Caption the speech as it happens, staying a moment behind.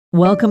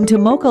Welcome to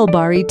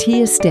MOKALBARI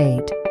Tea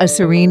Estate, a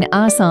serene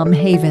Assam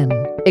haven.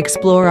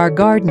 Explore our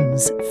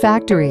gardens,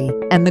 factory,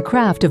 and the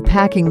craft of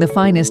packing the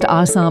finest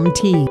Assam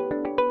tea.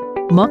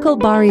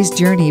 MOKALBARI's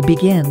journey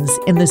begins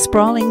in the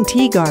sprawling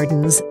tea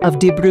gardens of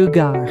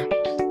Dibrugarh.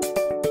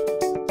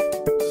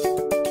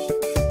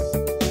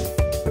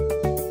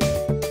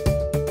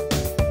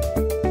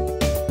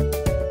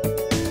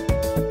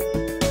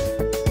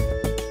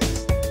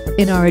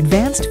 In our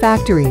advanced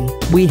factory,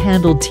 we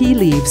handle tea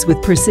leaves with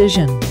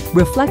precision,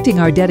 reflecting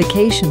our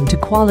dedication to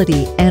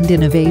quality and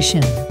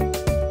innovation.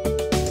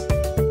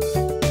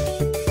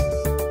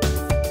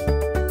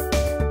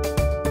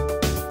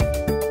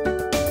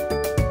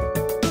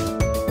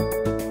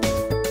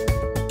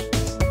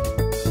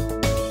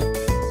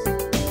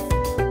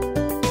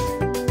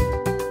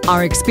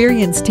 Our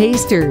experienced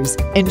tasters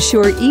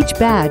ensure each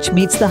batch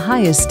meets the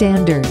highest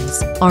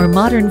standards. Our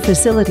modern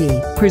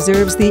facility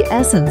preserves the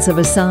essence of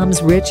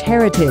Assam's rich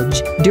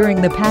heritage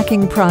during the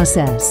packing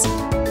process.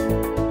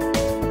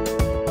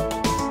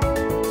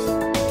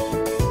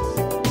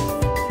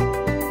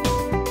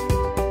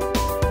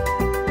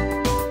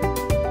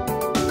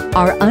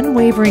 Our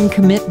unwavering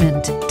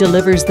commitment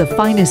delivers the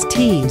finest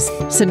teas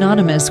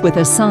synonymous with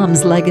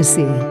Assam's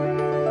legacy.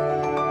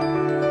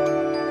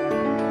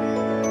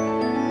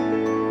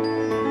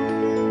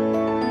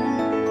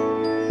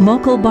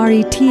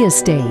 MOKALBARI Tea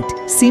Estate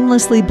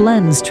seamlessly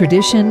blends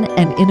tradition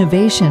and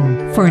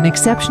innovation for an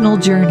exceptional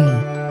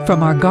journey,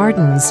 from our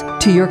gardens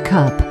to your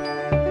cup.